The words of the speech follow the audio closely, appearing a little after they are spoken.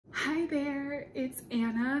Hi there, it's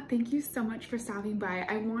Anna. Thank you so much for stopping by.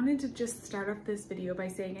 I wanted to just start off this video by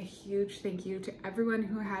saying a huge thank you to everyone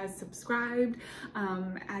who has subscribed.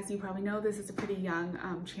 As you probably know, this is a pretty young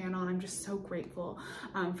channel, and I'm just so grateful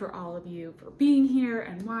for all of you for being here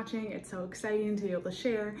and watching. It's so exciting to be able to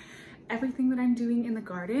share everything that I'm doing in the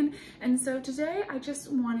garden. And so today I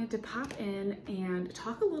just wanted to pop in and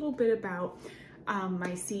talk a little bit about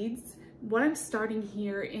my seeds, what I'm starting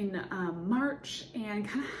here in March, and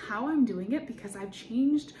kind of how I'm doing it, because I've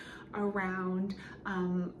changed around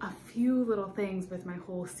a few little things with my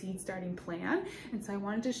whole seed starting plan. And so I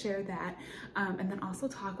wanted to share that and then also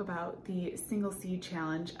talk about the single seed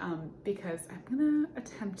challenge because I'm gonna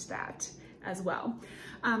attempt that as well.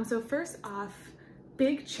 So first off,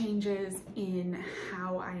 big changes in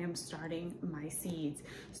how I am starting my seeds.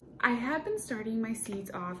 I have been starting my seeds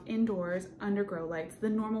off indoors under grow lights, the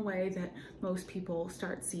normal way that most people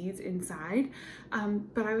start seeds inside.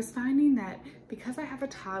 But I was finding that because I have a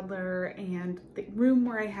toddler and the room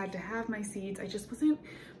where I had to have my seeds, I just wasn't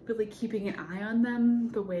really keeping an eye on them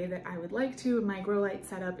the way that I would like to. My grow light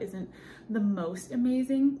setup isn't the most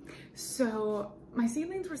amazing. So my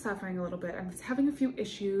seedlings were suffering a little bit. I was having a few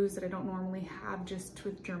issues that I don't normally have, just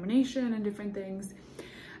with germination and different things.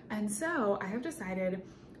 And so I have decided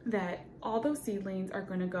that all those seedlings are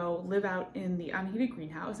going to go live out in the unheated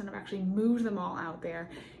greenhouse, and I've actually moved them all out there.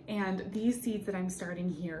 And these seeds that I'm starting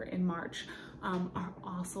here in March are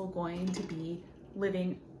also going to be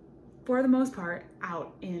living, for the most part,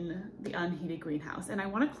 out in the unheated greenhouse. And I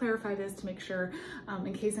want to clarify this to make sure,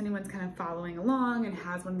 in case anyone's kind of following along and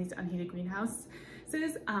has one of these unheated greenhouses,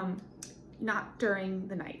 not during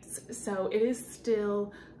the nights. So it is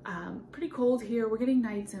still pretty cold here. We're getting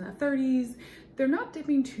nights in the 30s. They're not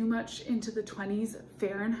dipping too much into the 20s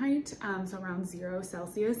Fahrenheit, so around 0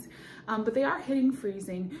 Celsius, but they are hitting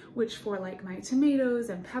freezing, which for like my tomatoes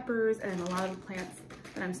and peppers and a lot of the plants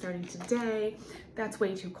that I'm starting today, that's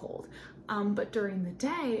way too cold. But during the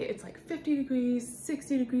day, it's like 50 degrees,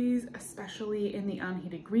 60 degrees, especially in the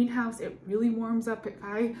unheated greenhouse. It really warms up. If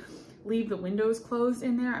I leave the windows closed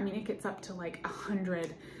in there, I mean, it gets up to like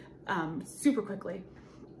 100 super quickly.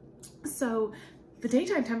 So the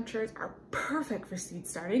daytime temperatures are perfect for seed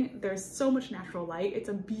starting. There's so much natural light. It's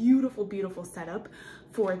a beautiful, beautiful setup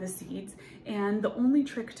for the seeds. And the only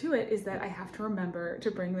trick to it is that I have to remember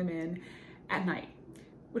to bring them in at night,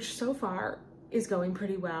 which so far is going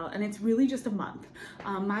pretty well. And it's really just a month.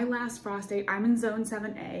 My last frost date, I'm in zone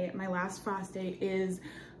 7A. My last frost date is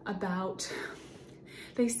about,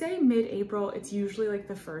 they say mid-April. It's usually like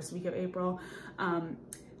the first week of April.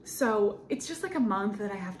 So it's just like a month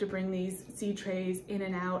that I have to bring these seed trays in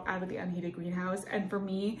and out of the unheated greenhouse. And for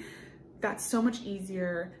me, that's so much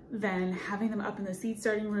easier than having them up in the seed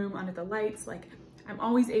starting room under the lights. Like, I'm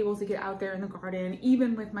always able to get out there in the garden.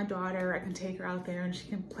 Even with my daughter, I can take her out there and she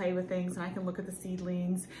can play with things and I can look at the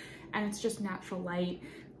seedlings, and it's just natural light.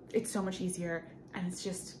 It's so much easier, and it's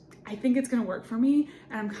just, I think it's gonna work for me.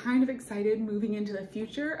 And I'm kind of excited moving into the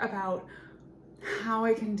future about how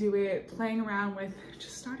I can do it, playing around with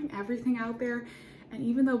just starting everything out there. And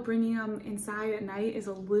even though bringing them inside at night is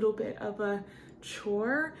a little bit of a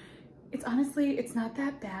chore, it's honestly, it's not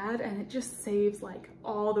that bad, and it just saves like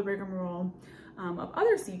all the rigmarole of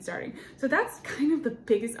other seed starting. So that's kind of the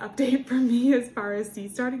biggest update for me as far as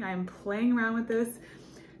seed starting. I am playing around with this.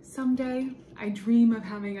 Someday I dream of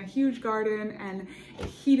having a huge garden and a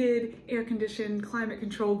heated, air-conditioned,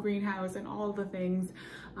 climate-controlled greenhouse and all of the things.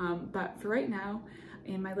 But for right now,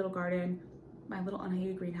 in my little garden, my little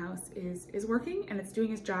unheated greenhouse is working, and it's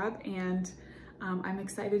doing its job, and I'm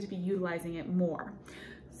excited to be utilizing it more.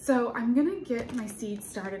 So I'm gonna get my seeds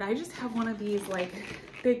started. I just have one of these like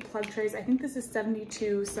big plug trays. I think this is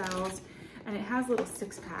 72 cells, and it has a little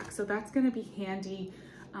 6-pack. So that's gonna be handy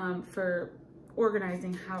for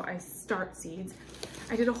organizing how I start seeds.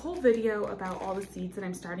 I did a whole video about all the seeds that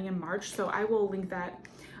I'm starting in March, so I will link that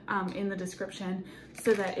in the description,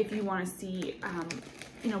 so that if you want to see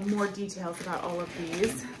you know, more details about all of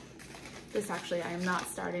these. This actually, I am not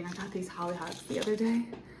starting. I got these hollyhocks the other day.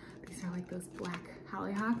 These are like those black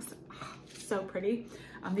hollyhocks. Oh, so pretty.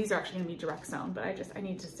 These are actually gonna be direct sown, but I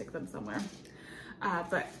need to stick them somewhere.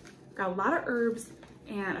 But got a lot of herbs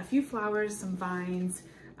and a few flowers, some vines.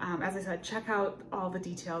 As I said, check out all the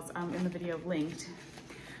details in the video linked.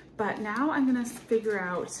 But now I'm gonna figure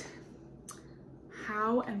out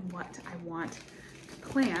how and what I want to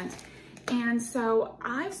plant. And so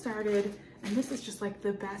I've started, and this is just like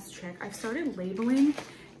the best trick, I've started labeling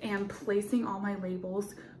and placing all my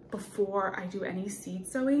labels before I do any seed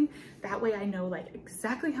sowing. That way I know like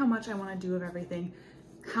exactly how much I wanna do of everything,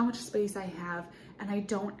 how much space I have, and I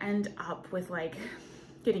don't end up with like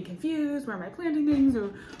getting confused, where am I planting things,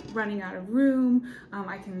 or running out of room,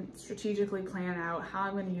 I can strategically plan out how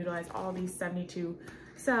I'm going to utilize all these 72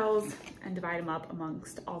 cells and divide them up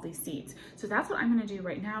amongst all these seeds. So that's what I'm going to do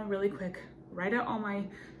right now, really quick. Write out all my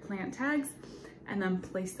plant tags and then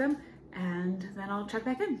place them, and then I'll check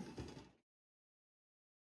back in.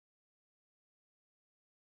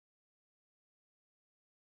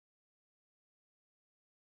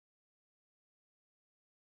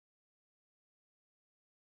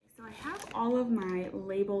 So I have all of my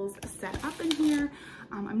labels set up in here.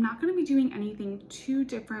 I'm not going to be doing anything too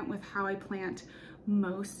different with how I plant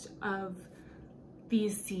most of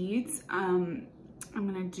these seeds. I'm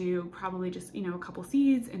going to do probably just, a couple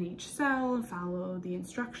seeds in each cell and follow the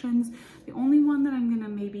instructions. The only one that I'm going to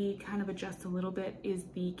maybe kind of adjust a little bit is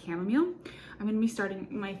the chamomile. I'm going to be starting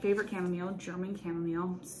my favorite chamomile, German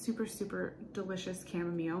chamomile, super, super delicious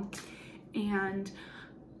chamomile. And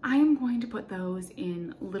I am going to put those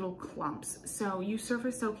in little clumps. So you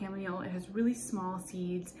surface sow chamomile, it has really small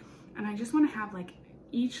seeds, and I just want to have like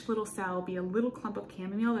each little cell be a little clump of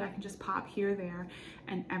chamomile that I can just pop here, there,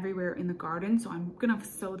 and everywhere in the garden. So I'm gonna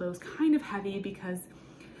sow those kind of heavy because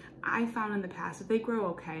I found in the past that they grow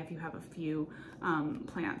okay if you have a few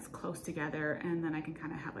plants close together, and then I can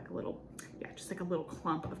kind of have like a little, just like a little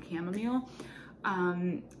clump of chamomile.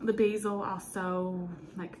 The basil, I'll sow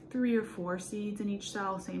like 3 or 4 seeds in each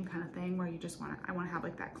cell, same kind of thing, where you just I want to have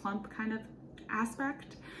like that clump kind of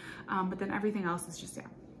aspect. But then everything else is just,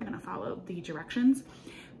 I'm gonna follow the directions.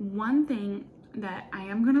 One thing that I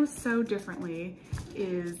am gonna sow differently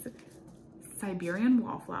is Siberian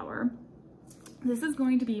wallflower. This is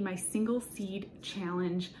going to be my single seed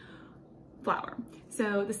challenge flower.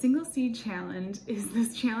 So the single seed challenge is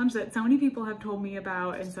this challenge that so many people have told me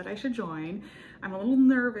about and said I should join. I'm a little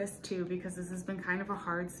nervous too because this has been kind of a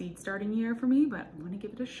hard seed starting year for me, but I'm gonna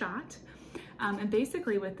give it a shot. And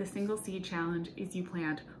basically with the single seed challenge is you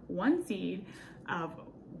plant one seed of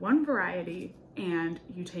one variety and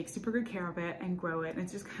you take super good care of it and grow it. And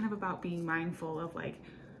it's just kind of about being mindful of like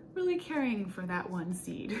really caring for that one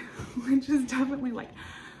seed, which is definitely like,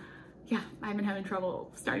 I've been having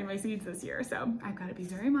trouble starting my seeds this year, so I've got to be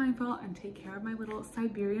very mindful and take care of my little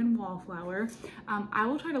Siberian wallflower. I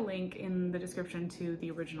will try to link in the description to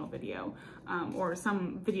the original video or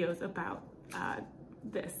some videos about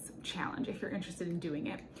this challenge if you're interested in doing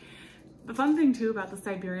it. The fun thing too about the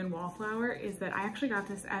Siberian wallflower is that I actually got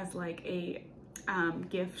this as like a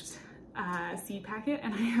gift seed packet,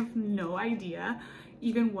 and I have no idea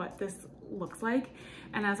even what this looks like.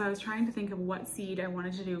 And as I was trying to think of what seed I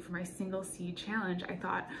wanted to do for my single seed challenge, I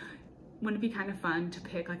thought, wouldn't it be kind of fun to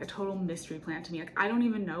pick like a total mystery plant to me? Like I don't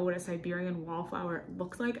even know what a Siberian wallflower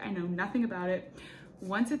looks like. I know nothing about it.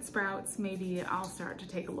 Once it sprouts, maybe I'll start to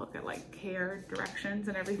take a look at like care, directions,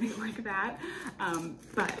 and everything like that.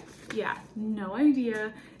 But yeah, no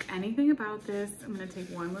idea anything about this. I'm gonna take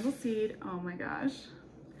one little seed. Oh my gosh.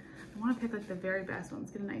 I wanna pick like the very best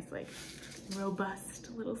ones. Get a nice like robust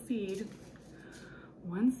little seed.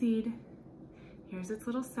 One seed. Here's its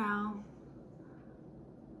little cell.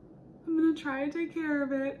 I'm gonna try to take care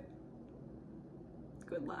of it.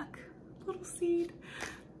 Good luck, little seed.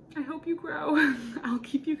 I hope you grow. I'll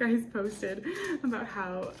keep you guys posted about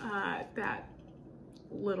how that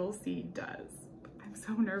little seed does. I'm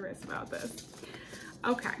so nervous about this.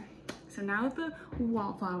 Okay, so now that the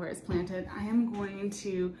wallflower is planted, I am going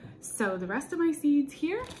to sow the rest of my seeds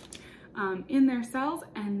here in their cells,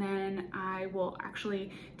 and then I will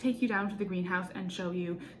actually take you down to the greenhouse and show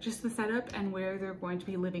you just the setup and where they're going to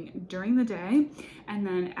be living during the day. And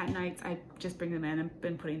then at nights I just bring them in and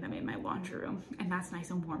been putting them in my laundry room, and that's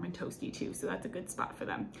nice and warm and toasty too, so that's a good spot for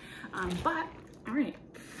them. But all right,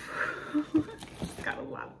 got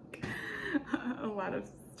a lot of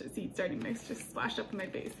seed starting mix just splashed up in my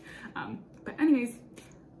face. But anyways,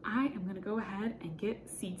 I am gonna go ahead and get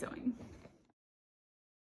seed sowing.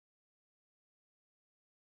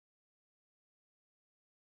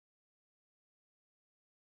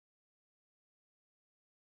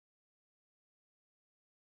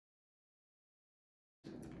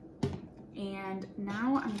 And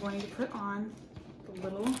now I'm going to put on the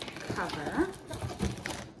little cover.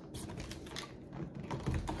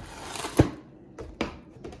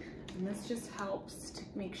 And this just helps to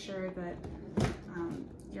make sure that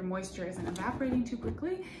your moisture isn't evaporating too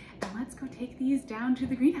quickly. And let's go take these down to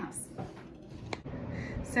the greenhouse.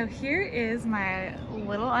 So here is my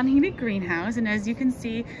little unheated greenhouse, and as you can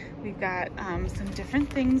see, we've got some different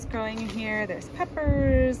things growing in here. There's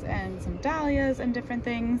peppers and some dahlias and different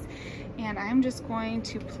things, and I'm just going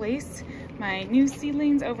to place my new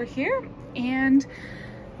seedlings over here, and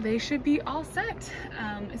they should be all set.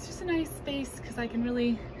 It's just a nice space because I can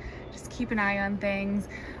really just keep an eye on things.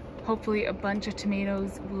 Hopefully a bunch of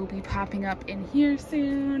tomatoes will be popping up in here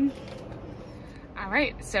soon. All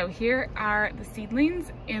right, so here are the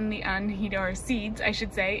seedlings in the unheated, or seeds I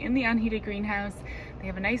should say, in the unheated greenhouse. They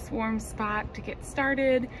have a nice warm spot to get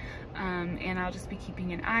started, and I'll just be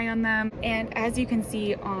keeping an eye on them. And as you can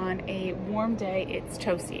see, on a warm day, it's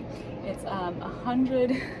toasty. It's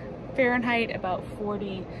 100 Fahrenheit, about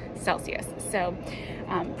 40 Celsius. So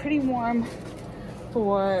pretty warm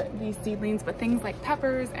for these seedlings, but things like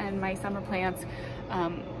peppers and my summer plants,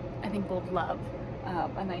 I think will love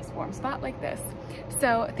a nice warm spot like this.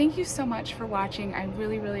 So thank you so much for watching. I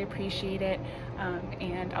really, really appreciate it.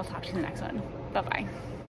 And I'll talk to you in the next one. Bye-bye.